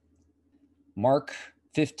Mark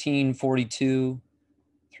 15:42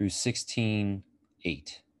 through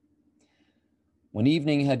 16:8. When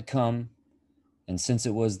evening had come, and since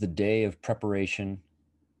it was the day of preparation,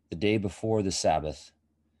 the day before the Sabbath,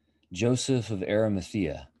 Joseph of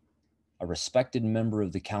Arimathea, a respected member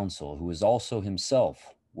of the council, who was also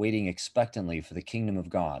himself waiting expectantly for the kingdom of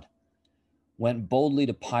God, went boldly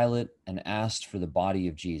to Pilate and asked for the body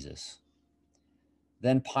of Jesus.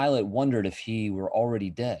 Then Pilate wondered if he were already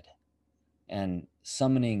dead, and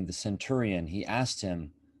summoning the centurion, he asked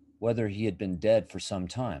him whether he had been dead for some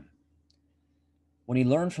time. When he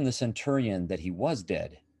learned from the centurion that he was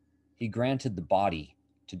dead, he granted the body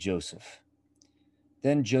to Joseph.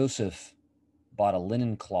 Then Joseph bought a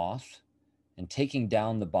linen cloth, and taking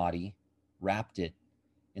down the body, wrapped it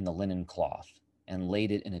in the linen cloth and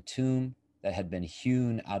laid it in a tomb that had been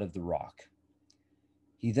hewn out of the rock.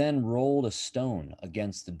 He then rolled a stone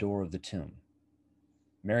against the door of the tomb.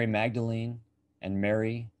 Mary Magdalene and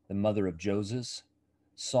Mary, the mother of Joseph,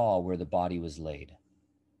 saw where the body was laid.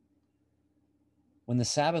 When the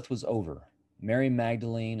Sabbath was over, Mary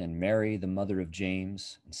Magdalene and Mary, the mother of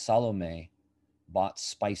James, and Salome bought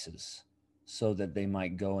spices so that they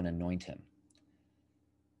might go and anoint him.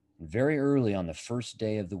 And very early on the first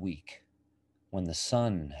day of the week, when the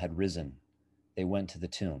sun had risen, they went to the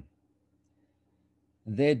tomb.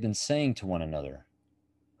 They had been saying to one another,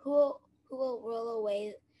 Who will roll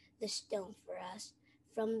away the stone for us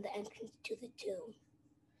from the entrance to the tomb?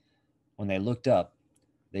 When they looked up,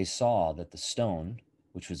 they saw that the stone,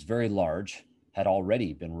 which was very large, had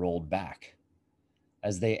already been rolled back.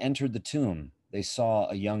 As they entered the tomb, they saw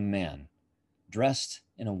a young man, dressed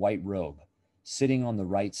in a white robe, sitting on the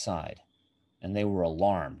right side, and they were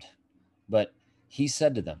alarmed. But he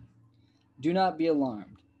said to them, Do not be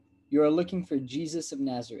alarmed. You are looking for Jesus of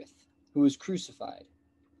Nazareth, who was crucified.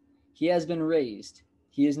 He has been raised.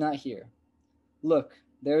 He is not here. Look,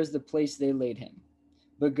 there is the place they laid him.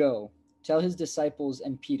 But go, tell his disciples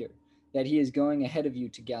and Peter that he is going ahead of you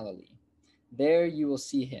to Galilee. There you will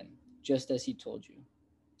see him, just as he told you.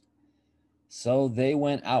 So they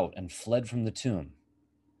went out and fled from the tomb,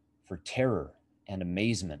 for terror and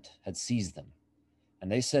amazement had seized them,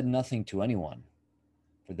 and they said nothing to anyone,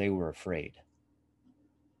 for they were afraid.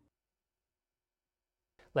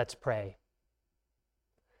 Let's pray.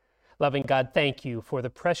 Loving God, thank you for the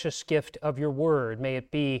precious gift of your word. May it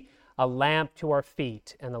be a lamp to our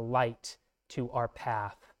feet and a light to our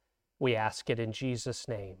path. We ask it in Jesus'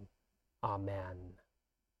 name. Amen.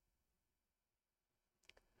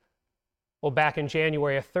 Well, back in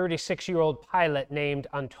January, a 36-year-old pilot named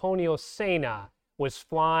Antonio Sena was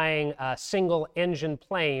flying a single-engine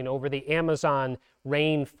plane over the Amazon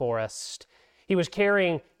rainforest. He was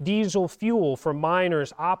carrying diesel fuel for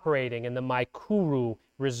miners operating in the Maikuru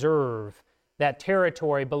Reserve. That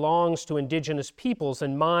territory belongs to indigenous peoples,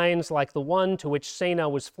 and mines like the one to which Sena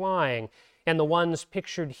was flying and the ones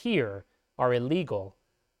pictured here are illegal.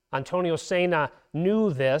 Antonio Sena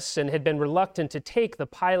knew this and had been reluctant to take the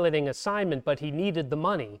piloting assignment, but he needed the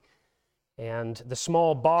money. And the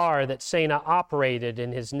small bar that Sena operated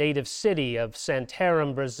in his native city of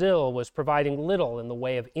Santarém, Brazil, was providing little in the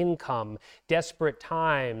way of income. Desperate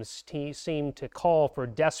times seemed to call for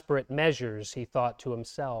desperate measures, he thought to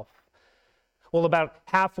himself. Well, about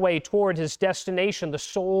halfway toward his destination, the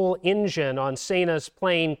sole engine on Sena's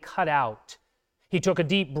plane cut out. He took a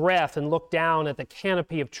deep breath and looked down at the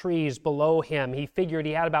canopy of trees below him. He figured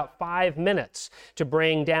he had about 5 minutes to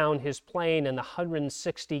bring down his plane and the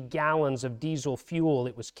 160 gallons of diesel fuel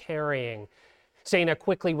it was carrying. Sena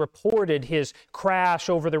quickly reported his crash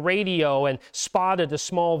over the radio and spotted a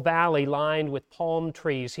small valley lined with palm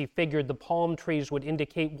trees. He figured the palm trees would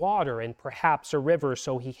indicate water and perhaps a river,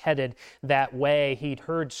 so he headed that way. He'd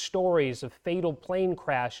heard stories of fatal plane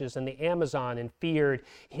crashes in the Amazon and feared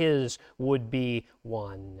his would be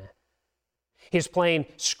one. His plane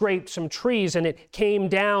scraped some trees and it came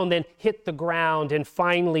down, then hit the ground and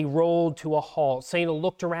finally rolled to a halt. Sena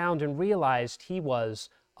looked around and realized he was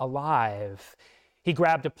alive. He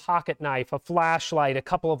grabbed a pocket knife, a flashlight, a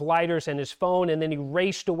couple of lighters, and his phone, and then he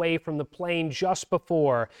raced away from the plane just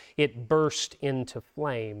before it burst into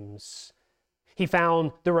flames. He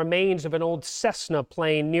found the remains of an old Cessna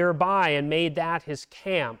plane nearby and made that his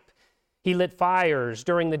camp. He lit fires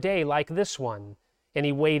during the day like this one, and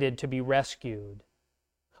he waited to be rescued.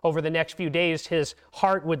 Over the next few days, his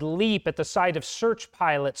heart would leap at the sight of search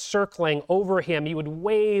pilots circling over him. He would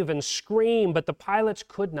wave and scream, but the pilots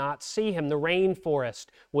could not see him. The rainforest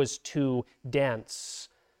was too dense.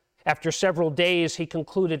 After several days, he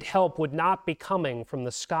concluded help would not be coming from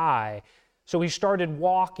the sky. So he started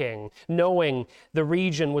walking, knowing the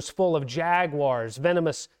region was full of jaguars,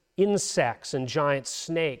 venomous insects and giant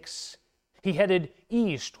snakes. He headed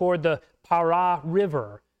east toward the Para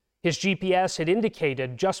River. His GPS had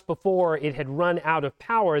indicated just before it had run out of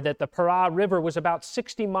power that the Para River was about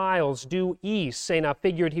 60 miles due east. Sena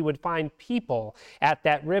figured he would find people at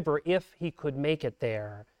that river if he could make it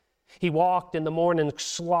there. He walked in the morning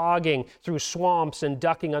slogging through swamps and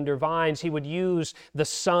ducking under vines. He would use the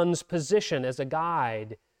sun's position as a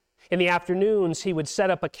guide. In the afternoons, he would set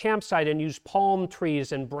up a campsite and use palm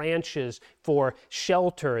trees and branches for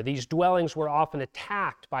shelter. These dwellings were often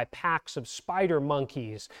attacked by packs of spider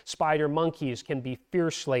monkeys. Spider monkeys can be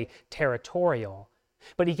fiercely territorial.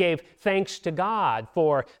 But he gave thanks to God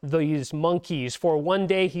for these monkeys, for one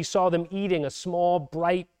day he saw them eating a small,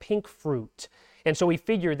 bright pink fruit. And so he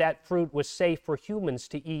figured that fruit was safe for humans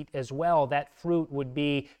to eat as well. That fruit would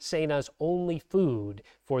be Sena's only food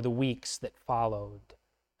for the weeks that followed.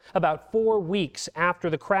 About 4 weeks after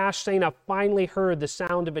the crash, Sena finally heard the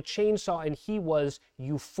sound of a chainsaw, and he was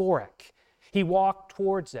euphoric. He walked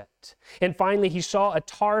towards it, and finally he saw a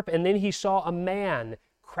tarp, and then he saw a man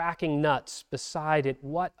cracking nuts beside it.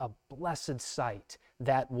 What a blessed sight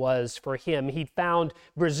that was for him. He'd found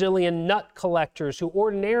Brazilian nut collectors who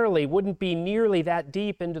ordinarily wouldn't be nearly that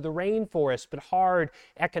deep into the rainforest, but hard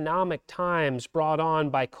economic times brought on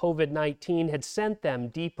by COVID-19 had sent them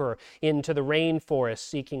deeper into the rainforest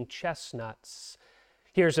seeking chestnuts.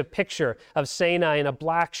 Here's a picture of Sena in a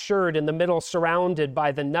black shirt in the middle, surrounded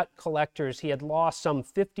by the nut collectors. He had lost some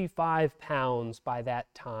 55 pounds by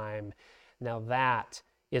that time. Now that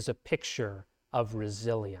is a picture of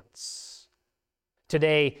resilience.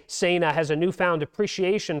 Today, Sena has a newfound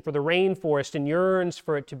appreciation for the rainforest and yearns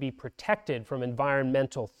for it to be protected from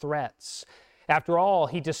environmental threats. After all,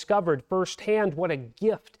 he discovered firsthand what a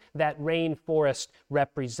gift that rainforest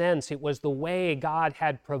represents. It was the way God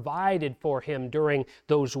had provided for him during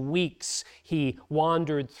those weeks he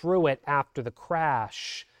wandered through it after the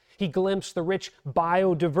crash. He glimpsed the rich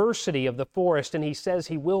biodiversity of the forest, and he says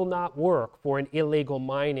he will not work for an illegal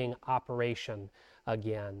mining operation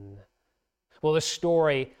again. Well, the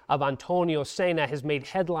story of Antonio Sena has made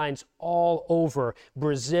headlines all over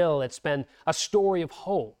Brazil. It's been a story of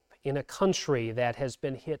hope in a country that has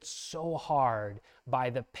been hit so hard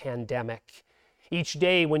by the pandemic. Each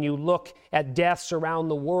day when you look at deaths around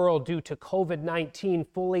the world due to COVID-19,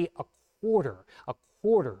 fully a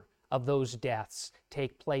quarter of those deaths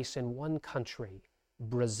take place in one country,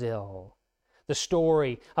 Brazil. The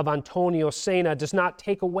story of Antonio Sena does not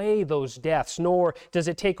take away those deaths, nor does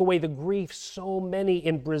it take away the grief so many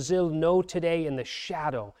in Brazil know today in the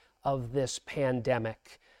shadow of this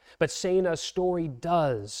pandemic. But Sena's story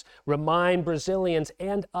does remind Brazilians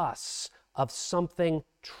and us of something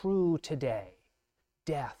true today.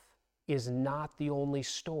 Death is not the only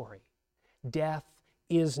story. Death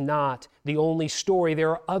is not the only story. There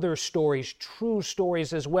are other stories, true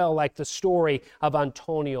stories as well, like the story of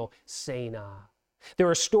Antonio Sena. There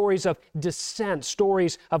are stories of descent,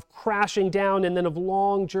 stories of crashing down, and then of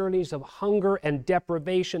long journeys of hunger and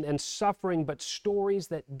deprivation and suffering, but stories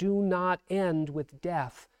that do not end with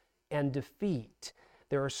death and defeat.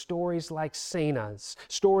 There are stories like Sena's,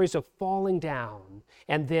 stories of falling down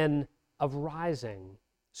and then of rising,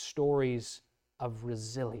 stories of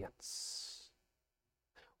resilience.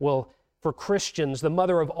 Well, for Christians, the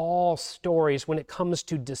mother of all stories when it comes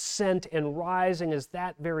to descent and rising is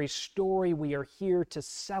that very story we are here to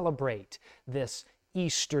celebrate this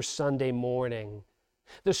Easter Sunday morning.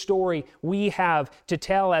 The story we have to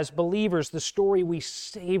tell as believers, the story we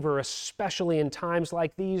savor, especially in times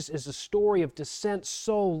like these, is a story of descent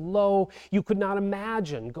so low you could not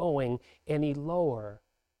imagine going any lower.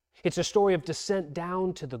 It's a story of descent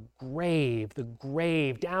down to the grave,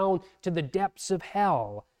 down to the depths of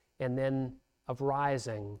hell, and then of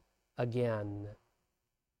rising again.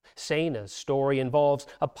 Sena's story involves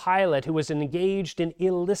a pilot who was engaged in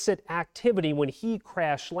illicit activity when he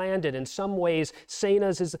crash-landed. In some ways,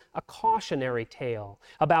 Sena's is a cautionary tale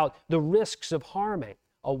about the risks of harming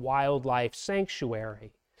a wildlife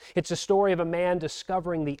sanctuary. It's a story of a man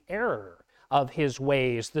discovering the error of his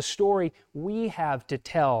ways. The story we have to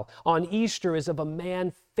tell on Easter is of a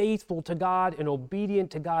man faithful to God and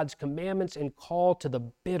obedient to God's commandments and called to the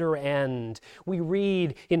bitter end. We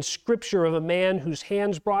read in Scripture of a man whose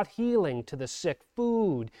hands brought healing to the sick,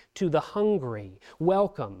 food to the hungry,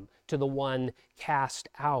 welcome to the one cast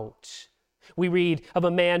out. We read of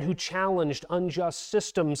a man who challenged unjust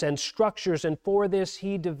systems and structures, and for this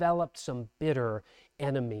he developed some bitter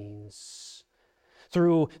enemies.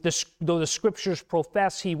 Though the Scriptures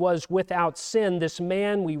profess he was without sin, this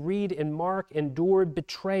man, we read in Mark, endured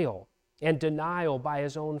betrayal and denial by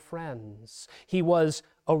his own friends. He was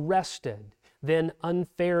arrested, then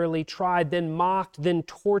unfairly tried, then mocked, then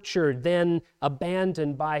tortured, then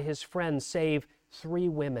abandoned by his friends, save 3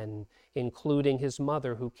 women, including his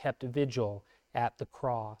mother, who kept vigil at the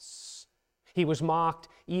cross. He was mocked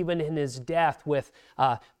even in his death, with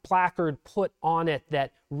a placard put on it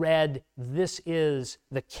that read, "This is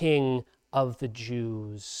the King of the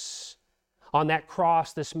Jews." On that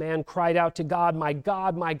cross, this man cried out to God, my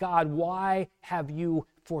God, why have you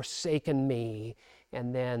forsaken me?"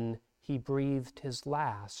 And then he breathed his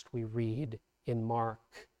last, we read in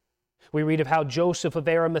Mark. We read of how Joseph of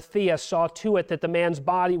Arimathea saw to it that the man's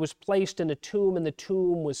body was placed in a tomb, and the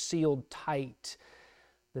tomb was sealed tight.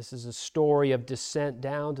 This is a story of descent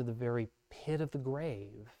down to the very pit of the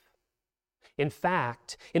grave. In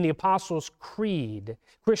fact, in the Apostles' Creed,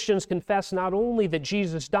 Christians confess not only that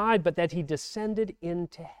Jesus died, but that he descended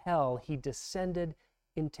into hell. He descended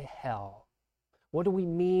into hell. What do we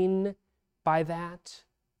mean by that?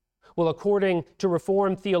 Well, according to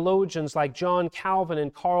Reformed theologians like John Calvin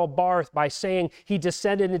and Karl Barth, by saying he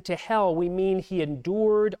descended into hell, we mean he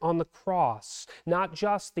endured on the cross, not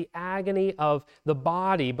just the agony of the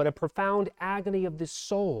body, but a profound agony of the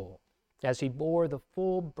soul, as he bore the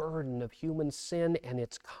full burden of human sin and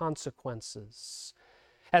its consequences.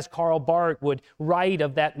 As Karl Barth would write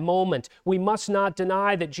of that moment, we must not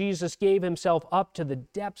deny that Jesus gave himself up to the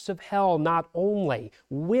depths of hell, not only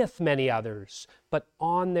with many others, but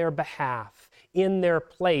on their behalf, in their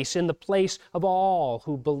place, in the place of all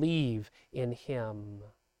who believe in him.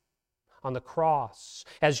 On the cross,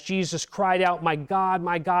 as Jesus cried out, my God,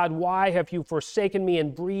 why have you forsaken me?"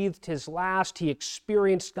 and breathed his last, he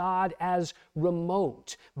experienced God as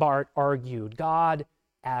remote, Barth argued, God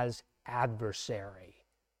as adversary.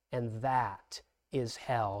 And that is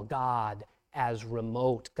hell, God as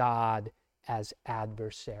remote, God as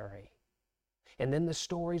adversary. And then the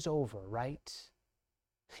story's over, right?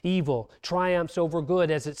 Evil triumphs over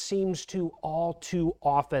good, as it seems to all too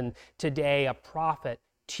often today. A prophet,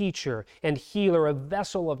 teacher, and healer, a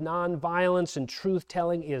vessel of nonviolence and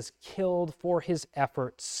truth-telling, is killed for his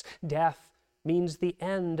efforts. Death means the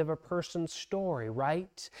end of a person's story,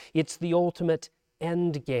 right? It's the ultimate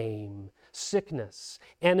end game. Sickness,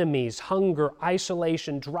 enemies, hunger,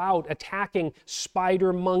 isolation, drought, attacking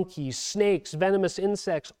spider monkeys, snakes, venomous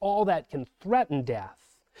insects, all that can threaten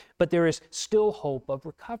death. But there is still hope of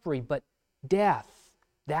recovery. But death,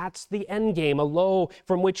 that's the end game, a low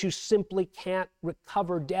from which you simply can't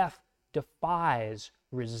recover. Death defies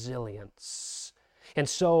resilience. And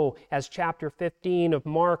so, as chapter 15 of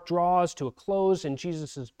Mark draws to a close and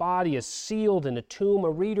Jesus' body is sealed in a tomb, a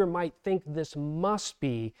reader might think this must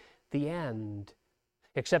be the end,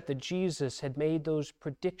 except that Jesus had made those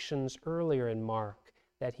predictions earlier in Mark,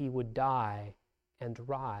 that he would die and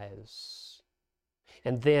rise.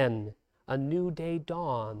 And then a new day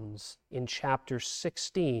dawns in chapter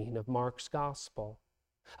 16 of Mark's Gospel.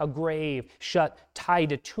 A grave shut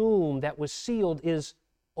tight, a tomb that was sealed is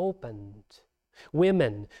opened.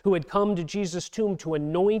 Women who had come to Jesus' tomb to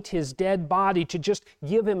anoint his dead body, to just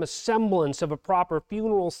give him a semblance of a proper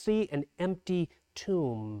funeral, see an empty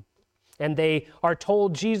tomb. And they are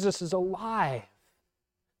told Jesus is alive.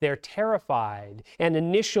 They're terrified and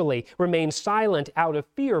initially remain silent out of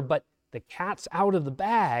fear, but the cat's out of the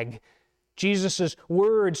bag. Jesus'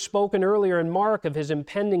 words spoken earlier in Mark of his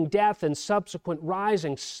impending death and subsequent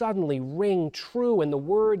rising suddenly ring true, and the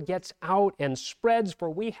word gets out and spreads, for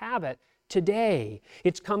we have it today.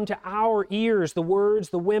 It's come to our ears, the words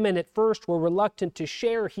the women at first were reluctant to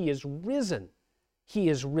share. He is risen. He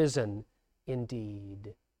is risen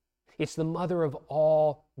indeed. It's the mother of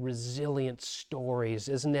all resilient stories,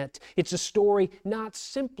 isn't it? It's a story not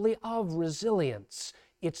simply of resilience.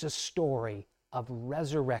 It's a story of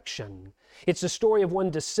resurrection. It's a story of one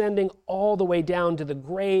descending all the way down to the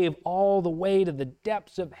grave, all the way to the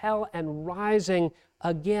depths of hell, and rising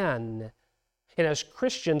again. And as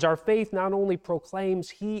Christians, our faith not only proclaims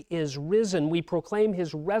he is risen, we proclaim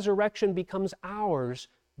his resurrection becomes ours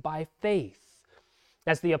by faith.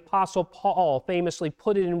 As the Apostle Paul famously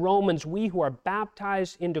put it in Romans, we who are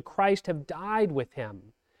baptized into Christ have died with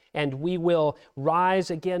him, and we will rise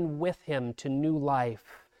again with him to new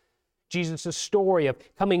life. Jesus' story of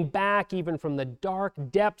coming back even from the dark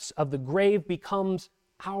depths of the grave becomes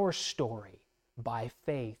our story by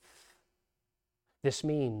faith. This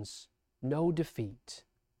means no defeat,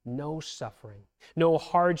 no suffering, no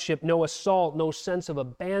hardship, no assault, no sense of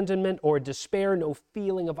abandonment or despair, no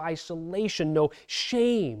feeling of isolation, no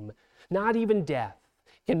shame, not even death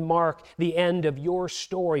can mark the end of your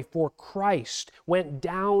story, for Christ went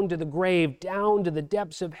down to the grave, down to the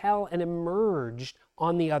depths of hell, and emerged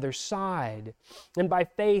on the other side. And by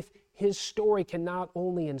faith, His story can not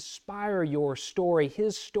only inspire your story,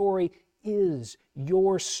 His story is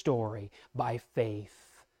your story by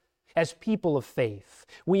faith. As people of faith,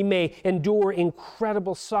 we may endure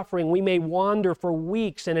incredible suffering. We may wander for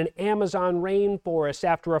weeks in an Amazon rainforest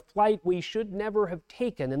after a flight we should never have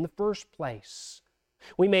taken in the first place.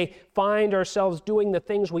 We may find ourselves doing the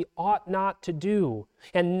things we ought not to do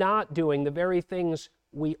and not doing the very things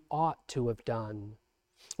we ought to have done.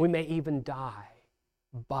 We may even die,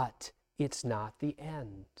 but it's not the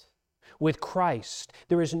end. With Christ,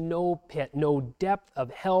 there is no pit, no depth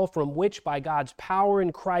of hell from which by God's power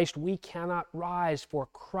in Christ we cannot rise, for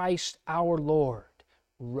Christ our Lord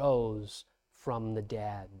rose from the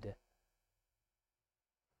dead.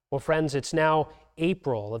 Well, friends, it's now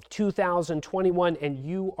April of 2021 and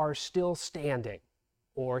you are still standing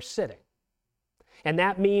or sitting. And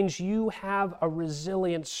that means you have a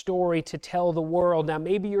resilient story to tell the world. Now,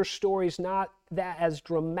 maybe your story's not that as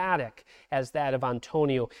dramatic as that of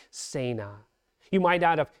Antonio Sena. You might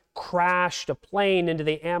not have crashed a plane into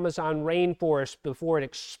the Amazon rainforest before it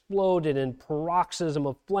exploded in paroxysm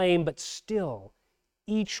of flame, but still,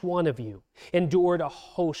 each one of you endured a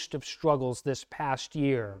host of struggles this past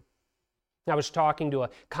year. I was talking to a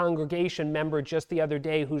congregation member just the other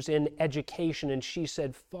day who's in education, and she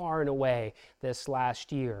said far and away this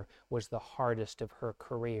last year was the hardest of her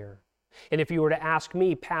career. And if you were to ask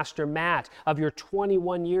me, Pastor Matt, of your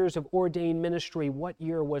 21 years of ordained ministry, what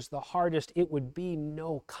year was the hardest, it would be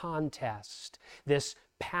no contest. This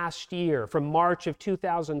past year, from March of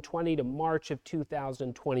 2020 to March of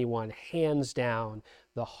 2021, hands down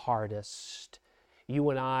the hardest. You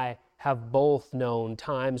and I have both known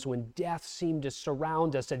times when death seemed to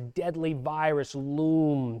surround us. A deadly virus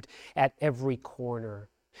loomed at every corner.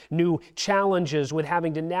 New challenges with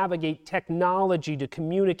having to navigate technology to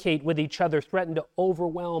communicate with each other threatened to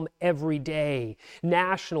overwhelm every day.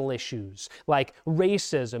 National issues like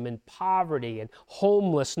racism and poverty and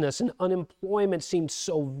homelessness and unemployment seemed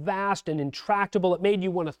so vast and intractable it made you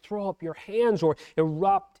want to throw up your hands or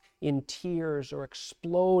erupt in tears or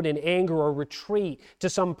explode in anger or retreat to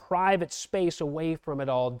some private space away from it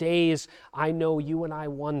all. Days I know you and I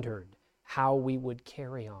wondered how we would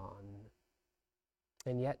carry on.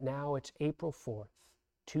 And yet now it's April 4th,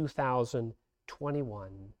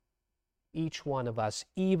 2021. Each one of us,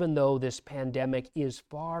 even though this pandemic is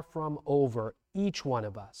far from over, each one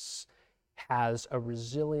of us has a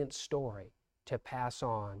resilient story to pass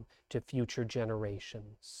on to future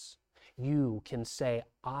generations. You can say,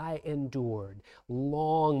 I endured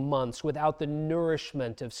long months without the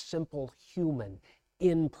nourishment of simple human,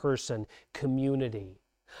 in-person community.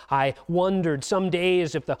 I wondered some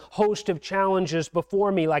days if the host of challenges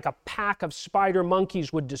before me, like a pack of spider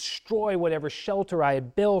monkeys, would destroy whatever shelter I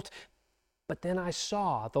had built. But then I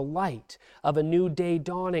saw the light of a new day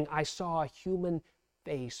dawning. I saw a human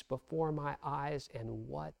face before my eyes, and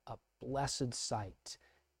what a blessed sight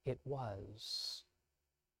it was.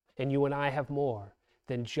 And you and I have more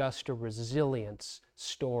than just a resilience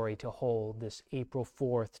story to hold this April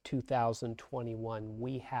 4th, 2021.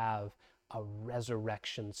 We have a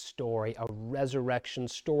resurrection story, a resurrection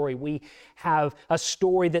story. We have a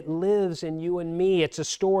story that lives in you and me. It's a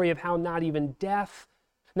story of how not even death,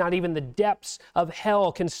 not even the depths of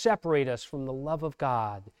hell can separate us from the love of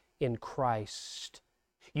God in Christ.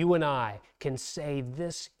 You and I can say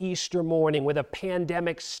this Easter morning, with a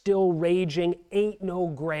pandemic still raging, ain't no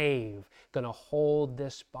grave gonna hold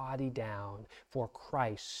this body down, for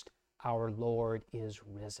Christ our Lord is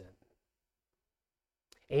risen.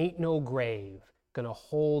 Ain't no grave gonna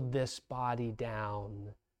hold this body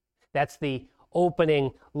down. That's the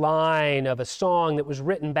opening line of a song that was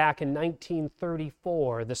written back in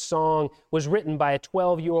 1934. The song was written by a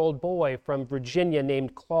 12-year-old boy from Virginia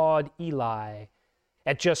named Claude Eli.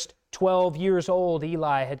 At just 12 years old,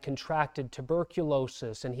 Eli had contracted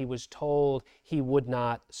tuberculosis, and he was told he would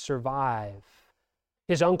not survive.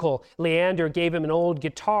 His uncle, Leander, gave him an old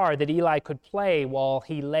guitar that Eli could play while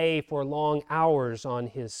he lay for long hours on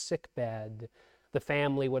his sickbed. The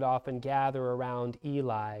family would often gather around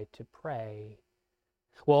Eli to pray.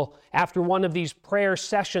 Well, after one of these prayer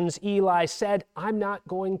sessions, Eli said, I'm not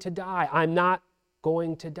going to die. I'm not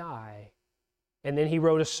going to die. And then he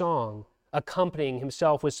wrote a song, accompanying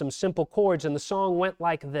himself with some simple chords, and the song went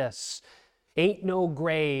like this: ain't no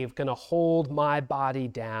grave gonna hold my body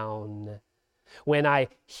down. When I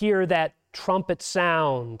hear that trumpet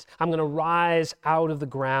sound, I'm gonna rise out of the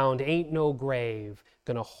ground. Ain't no grave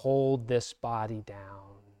gonna hold this body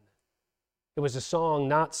down. It was a song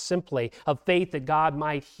not simply of faith that God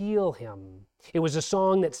might heal him. It was a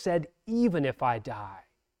song that said, even if I die,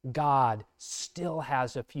 God still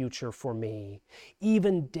has a future for me.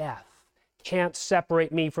 Even death can't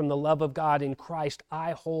separate me from the love of God in Christ.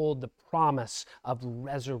 I hold the promise of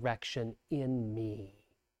resurrection in me.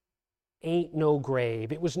 Ain't no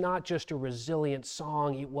grave. It was not just a resilient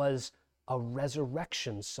song, it was a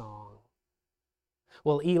resurrection song.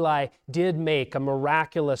 Well, Eli did make a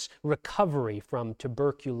miraculous recovery from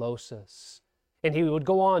tuberculosis. And he would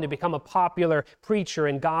go on to become a popular preacher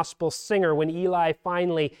and gospel singer. When Eli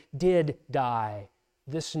finally did die,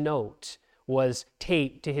 this note was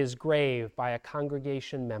taped to his grave by a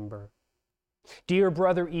congregation member. Dear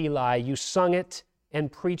brother Eli, you sung it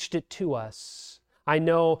and preached it to us. I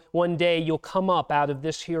know one day you'll come up out of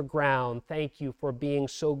this here ground. Thank you for being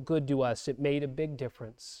so good to us. It made a big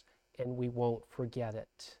difference, and we won't forget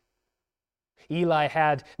it. Eli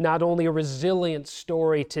had not only a resilient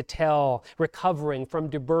story to tell, recovering from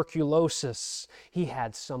tuberculosis, he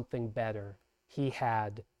had something better. He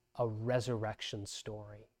had a resurrection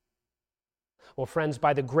story. Well, friends,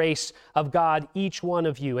 by the grace of God, each one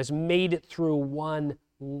of you has made it through one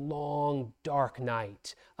long, dark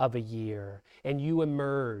night of a year, and you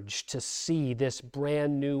emerge to see this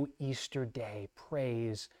brand new Easter day.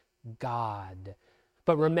 Praise God.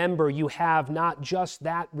 But remember, you have not just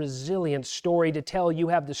that resilient story to tell. You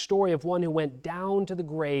have the story of one who went down to the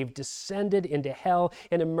grave, descended into hell,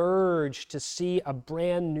 and emerged to see a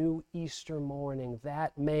brand new Easter morning.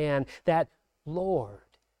 That man, that Lord,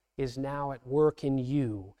 is now at work in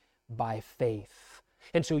you by faith.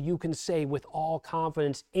 And so you can say with all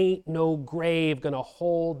confidence, ain't no grave gonna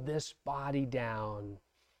hold this body down,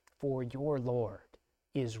 for your Lord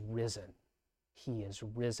is risen. He is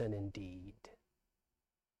risen indeed.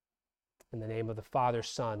 In the name of the Father,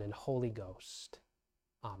 Son, and Holy Ghost.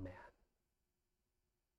 Amen.